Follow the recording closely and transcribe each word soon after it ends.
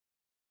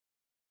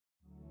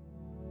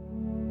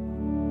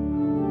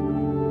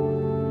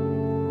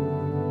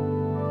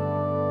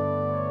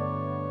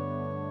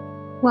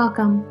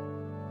Welcome.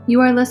 You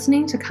are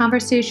listening to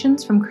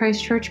Conversations from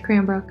Christ Church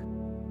Cranbrook.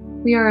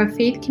 We are a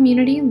faith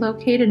community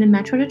located in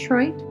Metro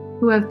Detroit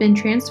who have been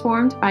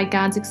transformed by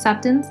God's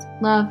acceptance,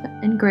 love,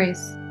 and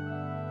grace.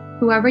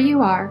 Whoever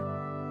you are,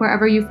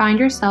 wherever you find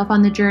yourself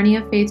on the journey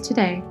of faith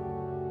today,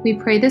 we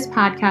pray this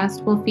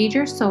podcast will feed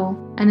your soul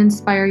and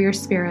inspire your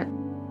spirit.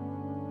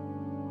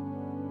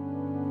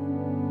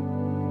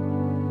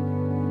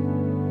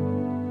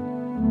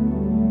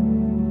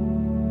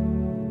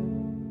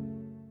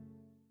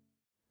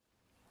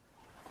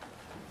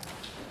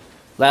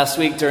 Last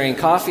week during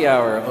coffee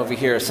hour over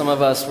here, some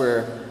of us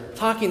were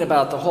talking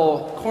about the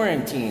whole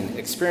quarantine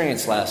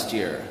experience last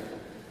year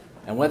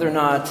and whether or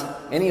not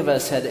any of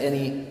us had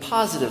any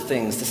positive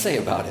things to say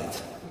about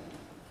it.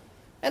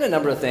 And a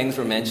number of things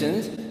were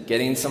mentioned: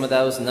 getting some of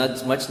those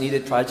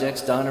much-needed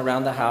projects done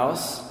around the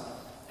house,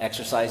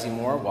 exercising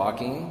more,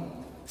 walking,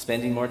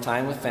 spending more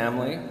time with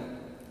family.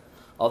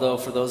 Although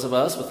for those of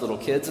us with little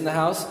kids in the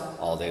house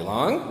all day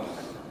long,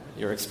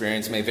 your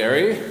experience may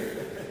vary.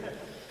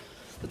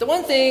 But the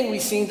one thing we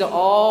seemed to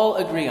all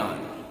agree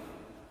on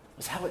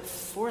was how it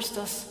forced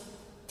us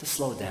to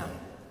slow down,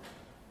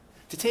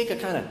 to take a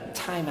kind of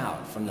time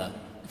out from the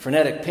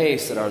frenetic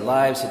pace that our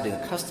lives had been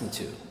accustomed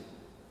to.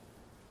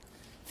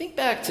 Think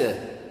back to,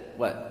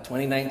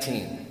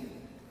 2019.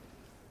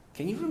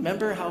 Can you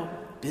remember how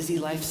busy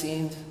life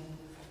seemed?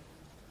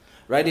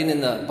 Writing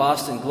in the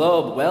Boston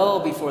Globe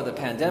well before the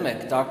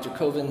pandemic, Dr.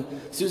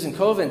 Susan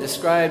Koven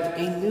described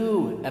a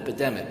new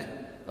epidemic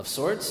of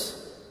sorts.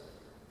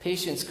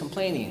 Patients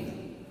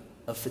complaining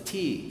of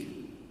fatigue,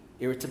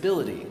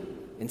 irritability,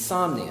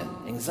 insomnia,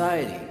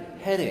 anxiety,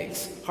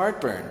 headaches,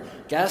 heartburn,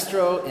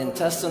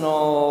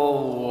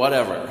 gastrointestinal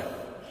whatever,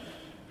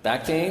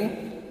 back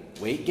pain,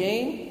 weight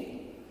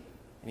gain.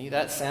 Any of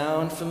that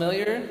sound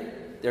familiar?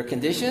 Their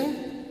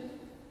condition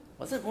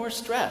wasn't more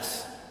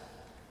stress,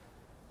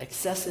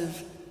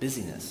 excessive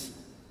busyness.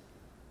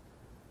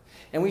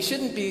 And we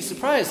shouldn't be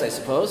surprised, I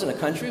suppose, in a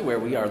country where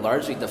we are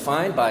largely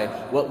defined by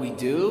what we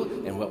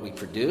do and what we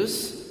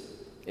produce.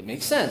 It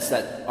makes sense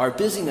that our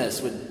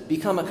busyness would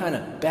become a kind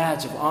of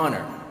badge of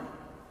honor.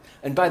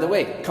 And by the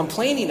way,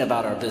 complaining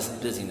about our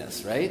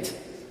busyness, right?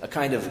 A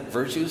kind of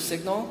virtue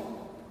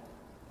signal.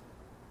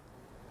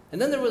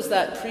 And then there was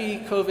that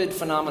pre-COVID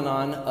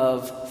phenomenon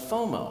of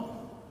FOMO.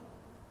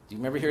 Do you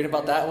remember hearing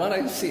about that one?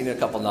 I've seen a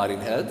couple nodding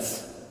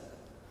heads.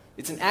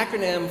 It's an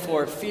acronym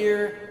for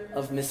fear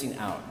of missing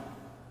out.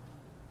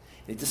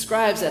 It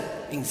describes that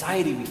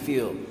anxiety we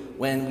feel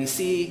when we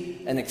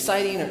see an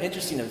exciting or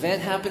interesting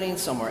event happening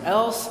somewhere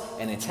else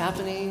and it's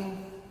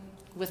happening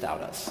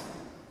without us.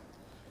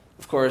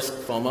 Of course,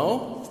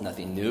 FOMO is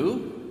nothing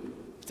new.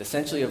 It's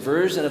essentially a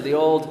version of the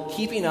old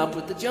keeping up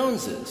with the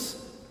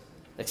Joneses.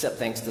 Except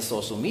thanks to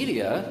social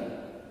media,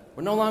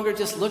 we're no longer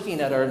just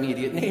looking at our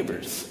immediate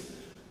neighbors.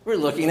 We're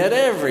looking at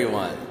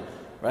everyone.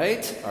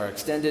 Right? Our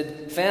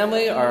extended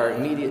family, our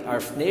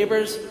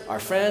neighbors, our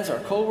friends, our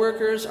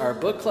co-workers, our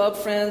book club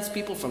friends,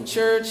 people from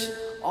church,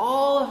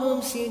 all of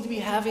whom seem to be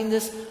having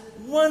this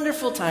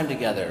wonderful time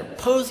together,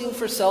 posing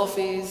for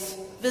selfies,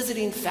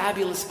 visiting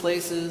fabulous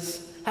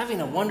places, having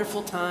a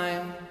wonderful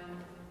time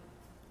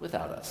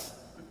without us.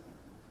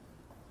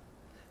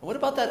 And what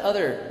about that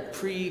other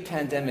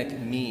pre-pandemic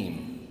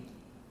meme?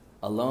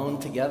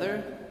 Alone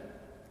together?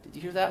 Did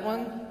you hear that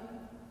one?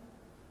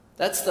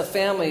 That's the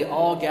family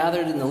all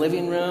gathered in the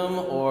living room,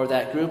 or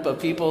that group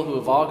of people who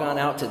have all gone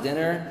out to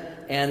dinner,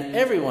 and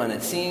everyone,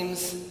 it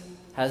seems,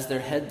 has their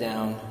head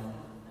down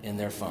in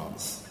their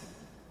phones,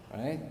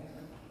 right?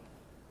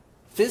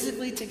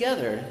 Physically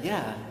together,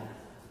 yeah,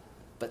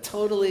 but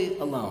totally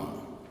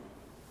alone.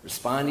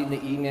 Responding to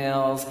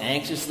emails,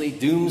 anxiously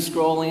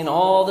doom-scrolling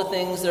all the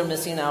things they're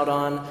missing out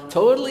on,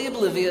 totally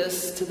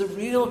oblivious to the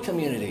real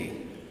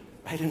community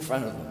right in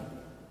front of them.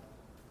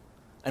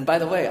 And by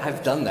the way,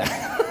 I've done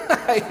that.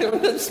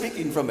 I'm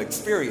speaking from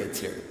experience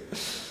here.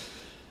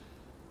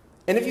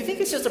 And if you think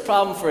it's just a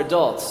problem for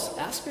adults,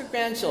 ask your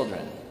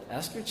grandchildren,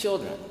 ask your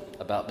children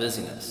about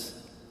busyness.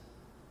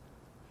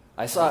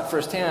 I saw it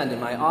firsthand in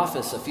my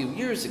office a few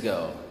years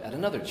ago at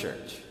another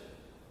church.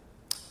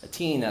 A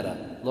teen at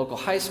a local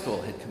high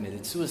school had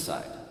committed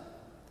suicide,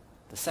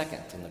 the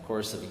second in the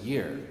course of a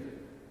year.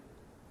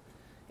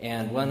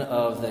 And one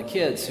of the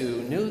kids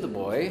who knew the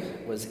boy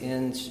was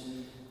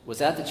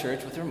at the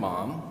church with her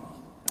mom.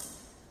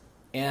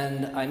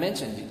 And I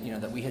mentioned,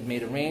 that we had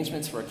made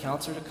arrangements for a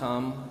counselor to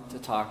come to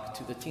talk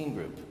to the teen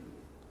group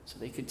so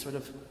they could sort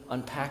of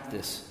unpack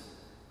this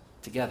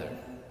together.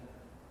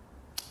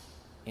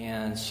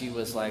 And she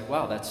was like,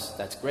 wow,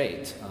 that's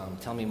great.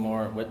 Tell me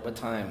more. What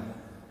time?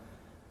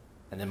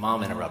 And then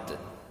Mom interrupted.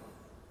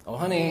 Oh,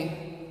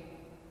 honey,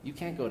 you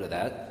can't go to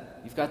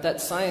that. You've got that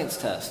science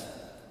test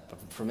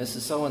for Mrs.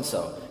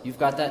 So-and-so. You've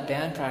got that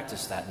band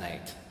practice that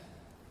night.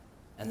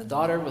 And the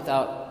daughter,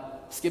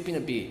 without skipping a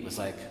beat, was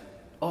like,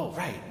 oh,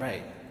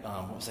 right.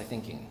 What was I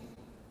thinking?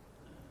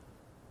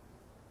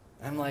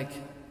 And I'm like,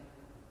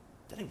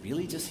 did I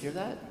really just hear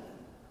that?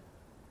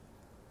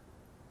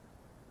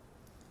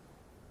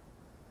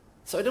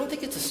 So I don't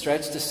think it's a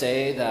stretch to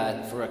say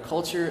that for a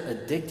culture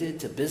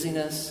addicted to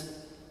busyness,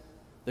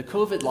 the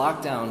COVID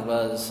lockdown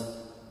was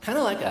kind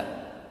of like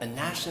a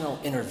national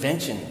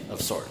intervention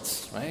of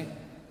sorts, right?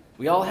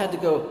 We all had to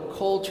go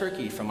cold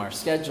turkey from our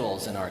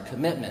schedules and our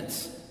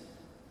commitments.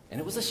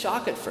 And it was a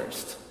shock at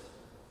first.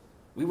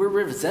 We were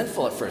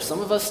resentful at first. Some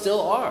of us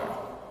still are.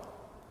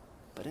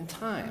 But in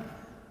time,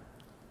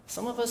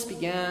 some of us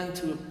began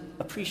to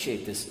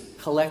appreciate this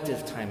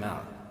collective time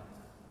out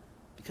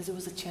because it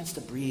was a chance to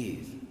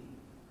breathe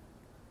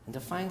and to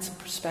find some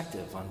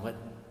perspective on what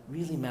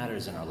really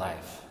matters in our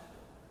life.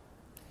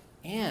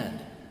 And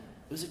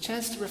it was a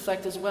chance to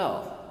reflect as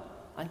well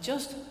on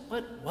just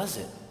what was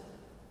it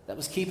that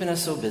was keeping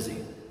us so busy?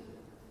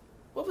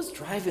 What was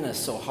driving us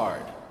so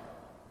hard?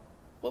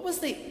 What was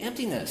the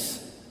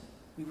emptiness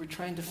we were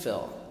trying to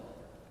fill?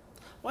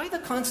 Why the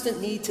constant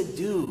need to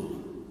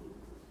do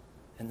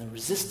and the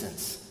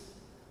resistance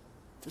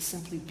to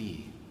simply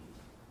be?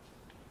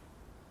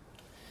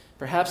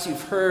 Perhaps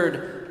you've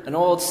heard an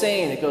old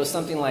saying. It goes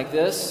something like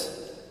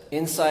this: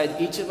 inside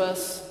each of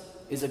us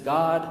is a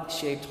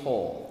God-shaped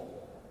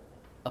hole,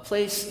 a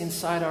place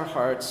inside our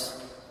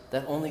hearts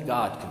that only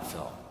God can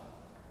fill.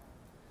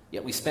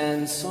 Yet we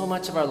spend so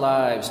much of our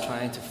lives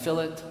trying to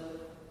fill it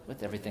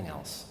with everything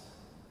else.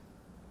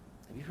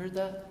 Have you heard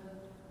that?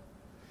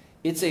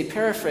 It's a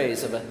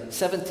paraphrase of a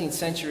 17th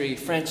century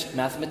French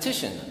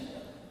mathematician,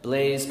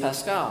 Blaise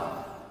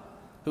Pascal,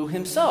 who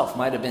himself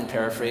might have been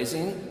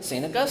paraphrasing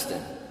St.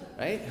 Augustine,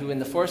 right? Who in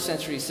the 4th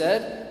century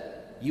said,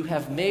 you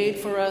have made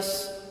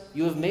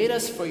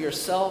us for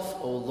yourself,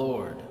 O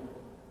Lord,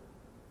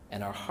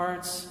 and our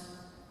hearts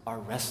are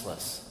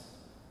restless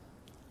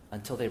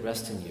until they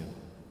rest in you.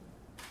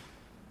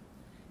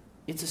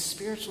 It's a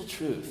spiritual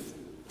truth,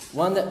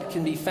 one that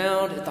can be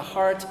found at the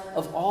heart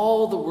of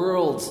all the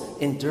world's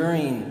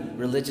enduring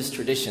religious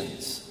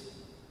traditions.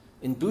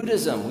 In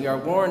Buddhism, we are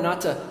warned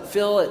not to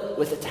fill it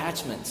with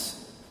attachments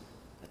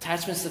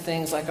to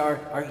things like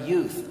our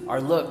youth, our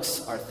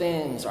looks, our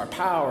things, our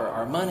power,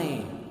 our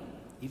money,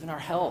 even our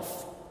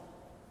health,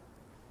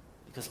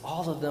 because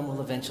all of them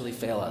will eventually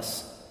fail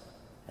us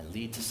and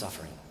lead to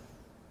suffering.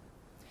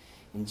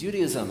 In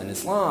Judaism and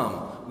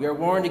Islam, we are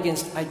warned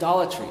against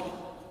idolatry,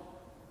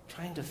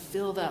 trying to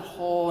fill that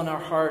hole in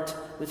our heart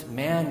with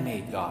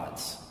man-made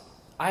gods,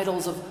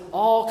 idols of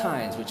all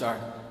kinds, which our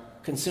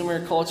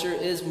consumer culture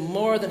is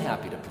more than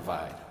happy to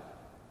provide,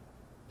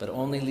 but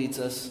only leads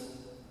us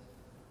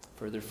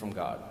further from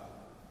God.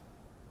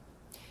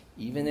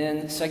 Even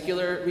in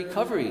secular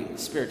recovery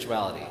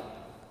spirituality,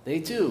 they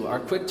too are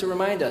quick to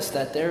remind us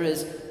that there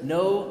is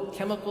no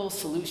chemical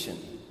solution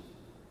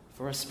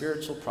for a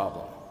spiritual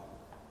problem.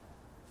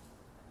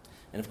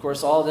 And of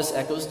course, all this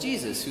echoes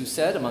Jesus, who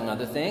said, among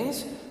other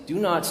things, do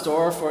not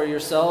store for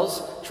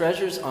yourselves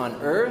treasures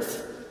on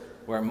earth,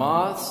 where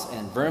moths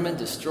and vermin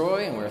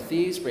destroy and where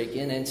thieves break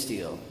in and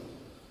steal.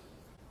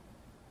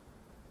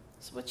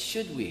 So what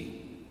should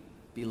we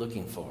be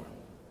looking for?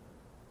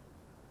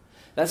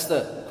 That's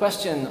the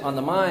question on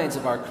the minds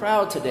of our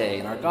crowd today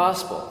in our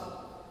gospel.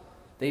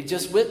 They've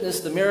just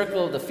witnessed the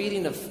miracle of the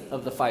feeding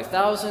of the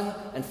 5,000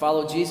 and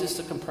followed Jesus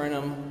to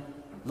Capernaum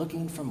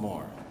looking for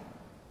more.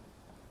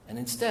 And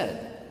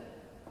instead,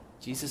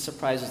 Jesus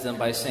surprises them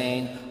by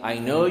saying, I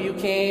know you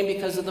came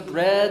because of the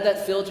bread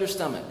that filled your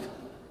stomach,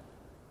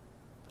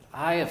 but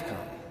I have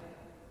come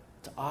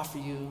to offer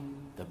you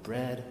the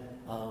bread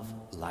of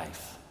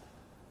life.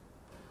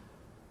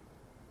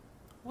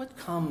 What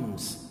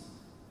comes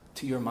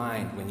to your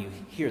mind when you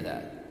hear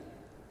that?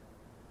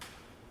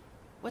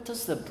 What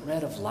does the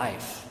bread of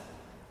life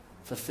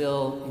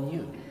fulfill in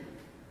you?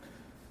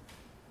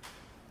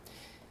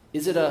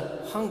 Is it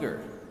a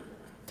hunger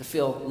to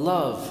feel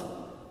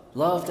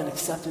loved and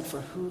accepted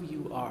for who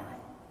you are?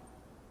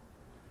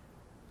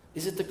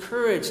 Is it the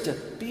courage to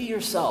be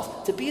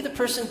yourself, to be the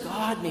person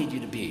God made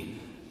you to be,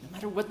 no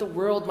matter what the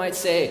world might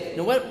say,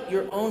 no matter what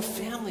your own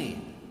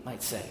family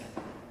might say?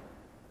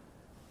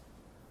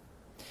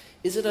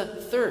 Is it a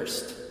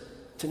thirst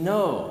to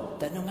know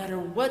that no matter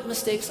what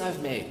mistakes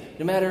I've made,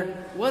 no matter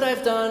what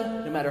I've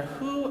done, no matter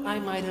who I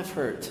might have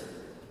hurt,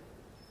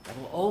 I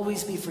will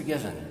always be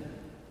forgiven,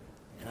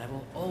 and I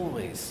will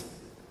always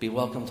be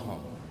welcomed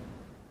home?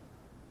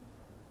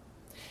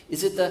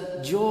 Is it the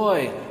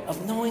joy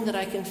of knowing that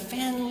I can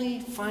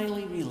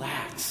finally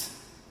relax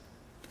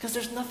because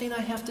there's nothing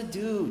I have to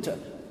do to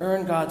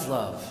earn God's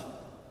love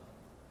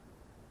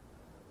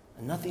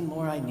and nothing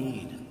more I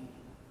need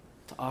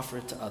to offer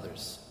it to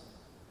others?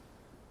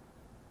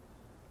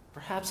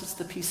 Perhaps it's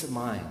the peace of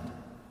mind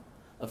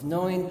of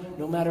knowing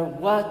no matter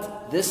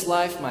what this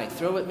life might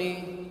throw at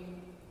me,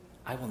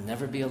 I will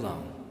never be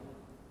alone.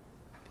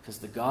 Because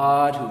the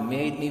God who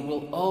made me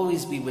will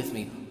always be with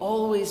me,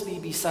 always be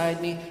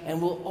beside me,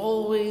 and will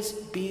always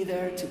be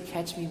there to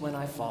catch me when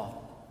I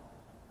fall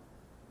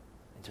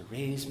and to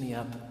raise me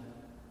up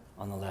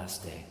on the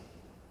last day.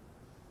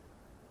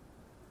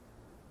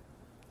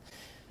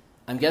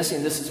 I'm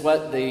guessing this is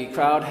what the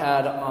crowd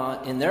had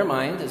in their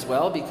mind as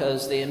well,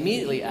 because they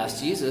immediately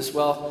asked Jesus,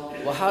 well,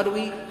 how do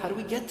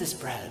we get this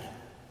bread?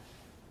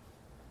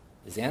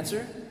 His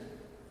answer?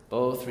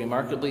 Both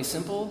remarkably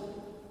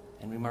simple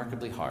and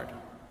remarkably hard.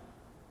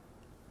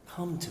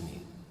 Come to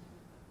me.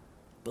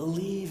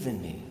 Believe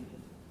in me.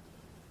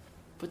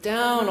 Put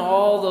down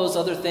all those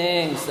other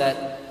things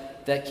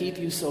that keep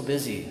you so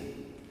busy.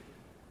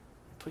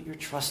 Put your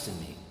trust in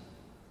me.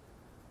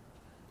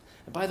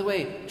 And by the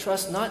way,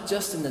 trust not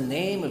just in the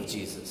name of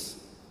Jesus,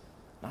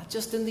 not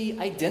just in the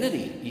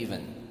identity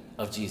even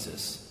of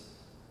Jesus,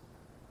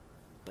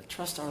 but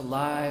trust our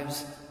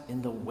lives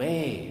in the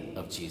way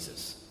of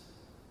Jesus.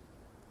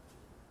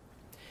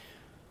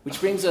 Which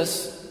brings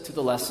us to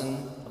the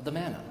lesson of the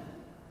manna.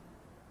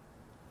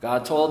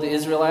 God told the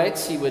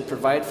Israelites he would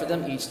provide for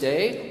them each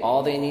day.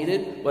 All they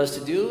needed was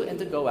to do and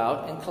to go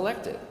out and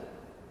collect it.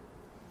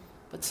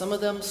 But some of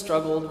them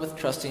struggled with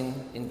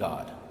trusting in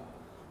God.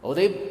 Oh,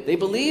 they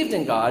believed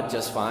in God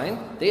just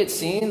fine. They had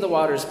seen the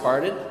waters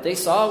parted. They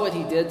saw what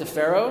he did to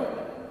Pharaoh.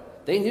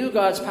 They knew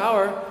God's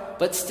power,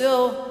 but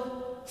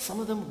still, some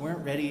of them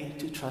weren't ready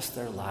to trust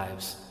their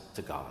lives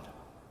to God.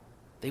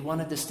 They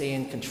wanted to stay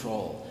in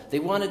control. They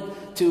wanted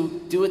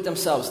to do it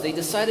themselves. They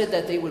decided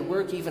that they would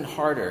work even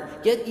harder,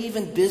 get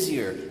even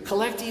busier,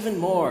 collect even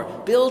more,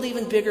 build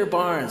even bigger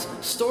barns,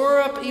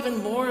 store up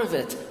even more of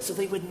it, so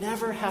they would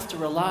never have to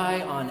rely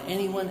on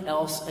anyone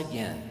else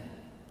again.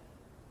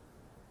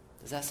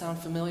 Does that sound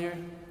familiar?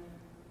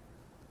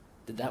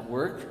 Did that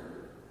work?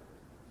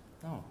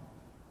 No.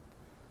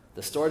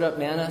 The stored up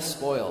manna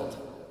spoiled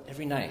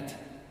every night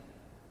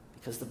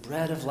because the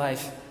bread of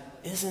life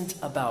isn't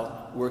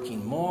about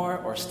working more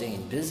or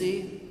staying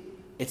busy.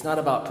 It's not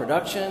about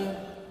production.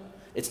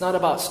 It's not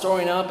about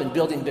storing up and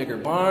building bigger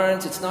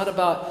barns. It's not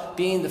about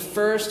being the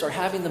first or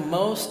having the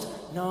most.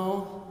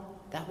 No,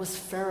 that was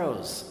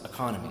Pharaoh's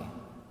economy,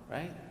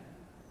 right?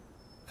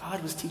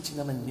 God was teaching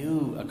them a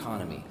new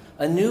economy,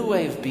 a new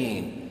way of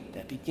being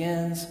that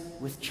begins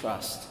with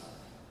trust,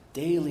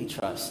 daily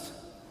trust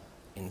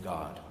in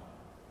God.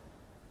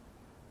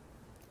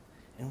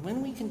 And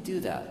when we can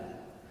do that,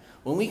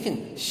 when we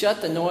can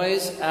shut the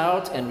noise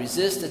out and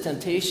resist the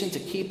temptation to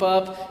keep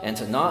up and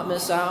to not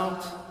miss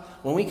out,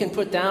 when we can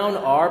put down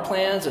our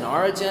plans and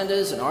our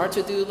agendas and our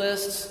to-do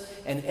lists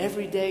and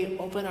every day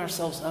open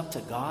ourselves up to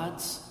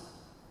God's,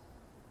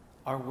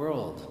 our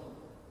world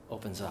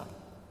opens up.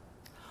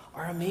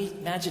 Our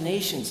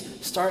imaginations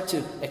start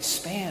to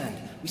expand.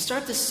 We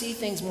start to see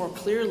things more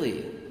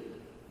clearly.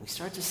 We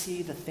start to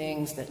see the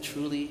things that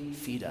truly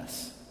feed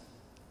us.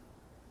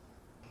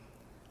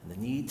 And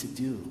the need to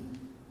do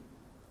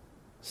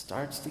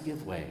starts to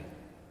give way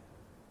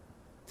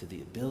to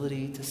the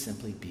ability to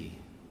simply be.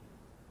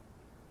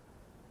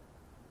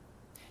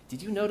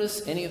 Did you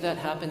notice any of that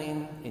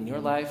happening in your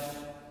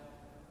life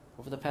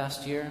over the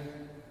past year?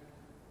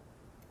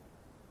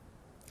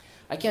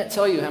 I can't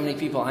tell you how many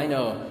people I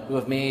know who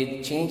have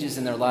made changes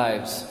in their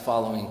lives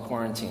following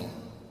quarantine.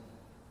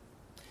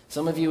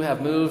 Some of you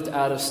have moved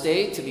out of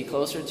state to be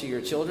closer to your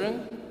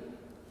children.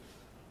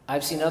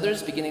 I've seen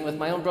others, beginning with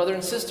my own brother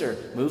and sister,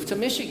 move to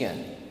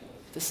Michigan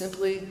to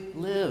simply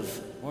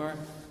live more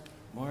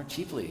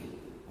cheaply,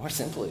 more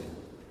simply,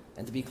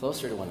 and to be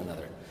closer to one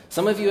another.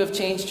 Some of you have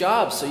changed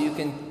jobs so you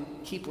can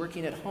keep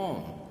working at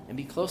home and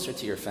be closer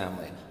to your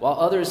family, while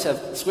others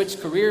have switched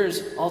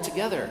careers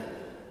altogether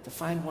to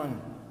find one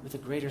with a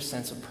greater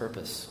sense of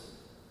purpose.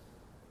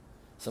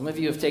 Some of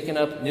you have taken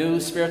up new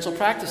spiritual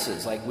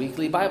practices like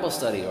weekly Bible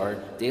study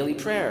or daily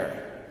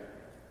prayer.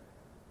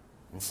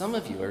 And some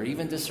of you are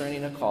even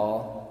discerning a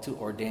call to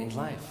ordained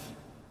life.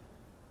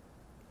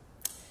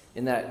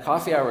 In that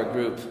coffee hour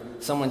group,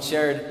 someone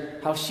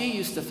shared how she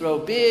used to throw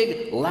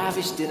big,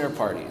 lavish dinner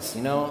parties,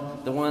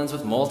 the ones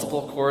with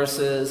multiple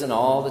courses and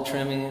all the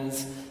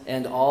trimmings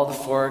and all the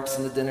forks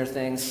and the dinner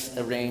things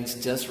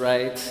arranged just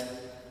right.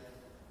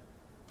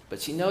 But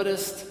she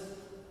noticed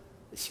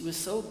that she was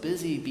so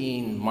busy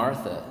being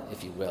Martha,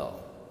 if you will,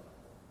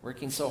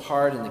 working so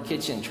hard in the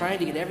kitchen, trying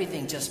to get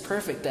everything just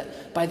perfect,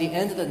 that by the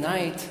end of the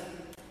night,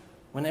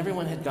 when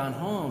everyone had gone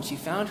home, she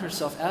found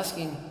herself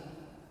asking,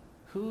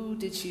 who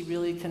did she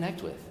really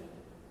connect with?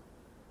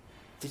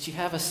 Did she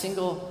have a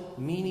single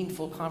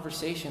meaningful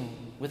conversation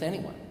with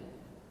anyone?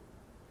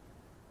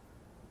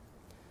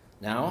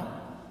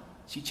 Now,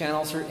 she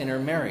channels her inner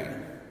Mary.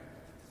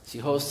 She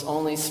hosts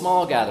only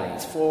small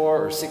gatherings,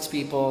 4 or 6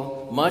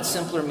 people, much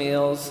simpler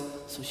meals,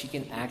 so she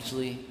can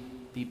actually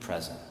be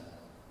present,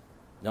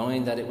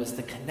 knowing that it was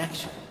the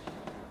connection,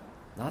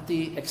 not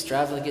the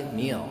extravagant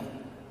meal,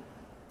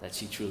 that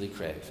she truly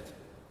craved.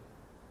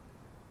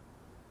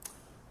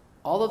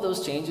 All of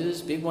those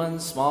changes, big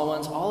ones, small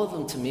ones, all of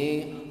them to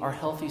me are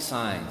healthy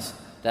signs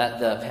that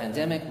the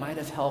pandemic might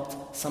have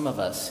helped some of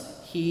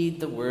us heed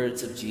the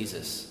words of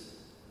Jesus,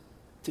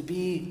 to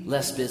be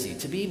less busy,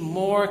 to be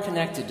more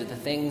connected to the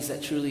things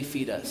that truly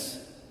feed us,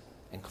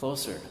 and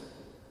closer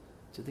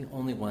to the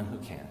only one who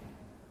can.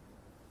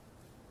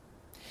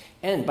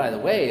 And by the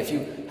way, if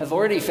you have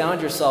already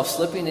found yourself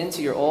slipping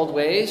into your old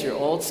ways, your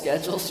old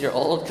schedules, your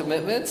old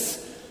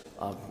commitments,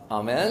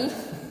 amen.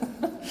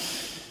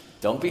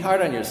 Don't be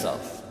hard on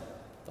yourself.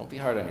 Don't be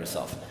hard on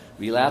yourself.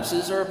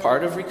 Relapses are a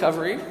part of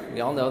recovery.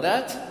 We all know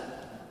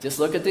that. Just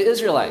look at the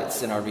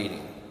Israelites in our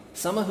reading,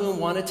 some of whom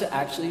wanted to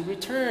actually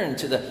return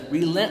to the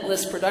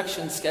relentless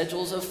production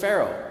schedules of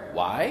Pharaoh.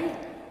 Why?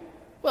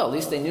 Well, at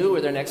least they knew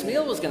where their next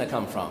meal was going to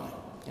come from.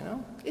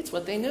 It's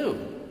what they knew.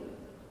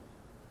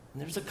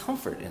 And there's a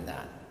comfort in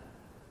that,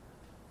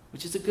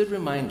 which is a good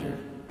reminder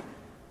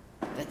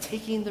that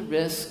taking the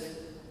risk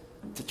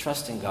to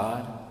trust in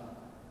God,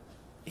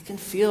 it can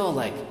feel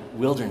like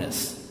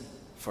wilderness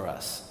for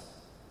us.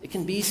 It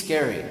can be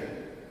scary,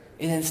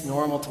 and it's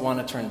normal to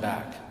want to turn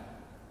back.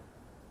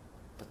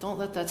 But don't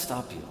let that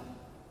stop you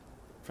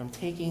from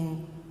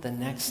taking the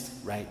next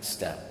right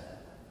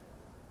step.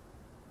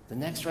 The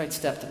next right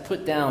step to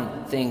put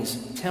down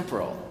things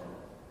temporal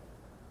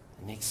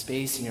and make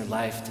space in your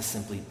life to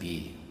simply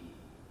be.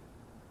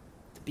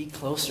 To be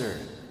closer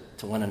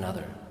to one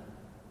another,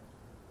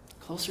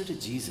 closer to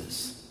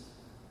Jesus,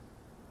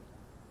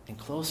 and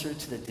closer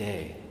to the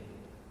day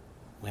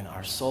when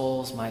our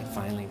souls might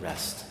finally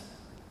rest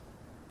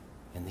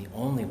in the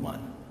only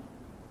one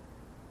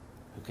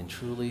who can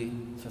truly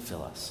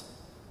fulfill us.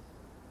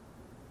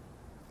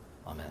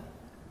 Amen.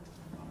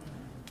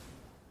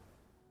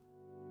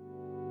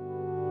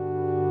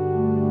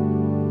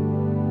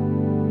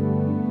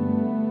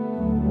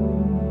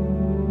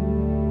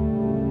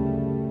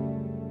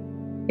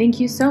 Thank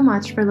you so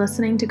much for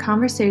listening to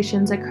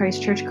Conversations at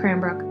Christ Church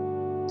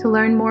Cranbrook. To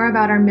learn more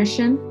about our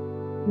mission,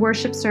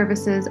 worship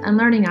services, and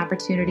learning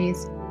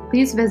opportunities,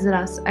 please visit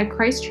us at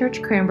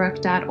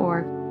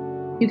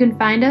christchurchcranbrook.org. You can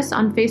find us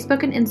on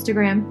Facebook and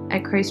Instagram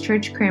at Christ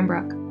Church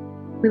Cranbrook.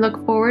 We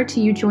look forward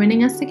to you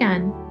joining us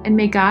again, and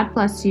may God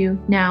bless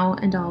you now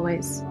and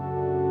always.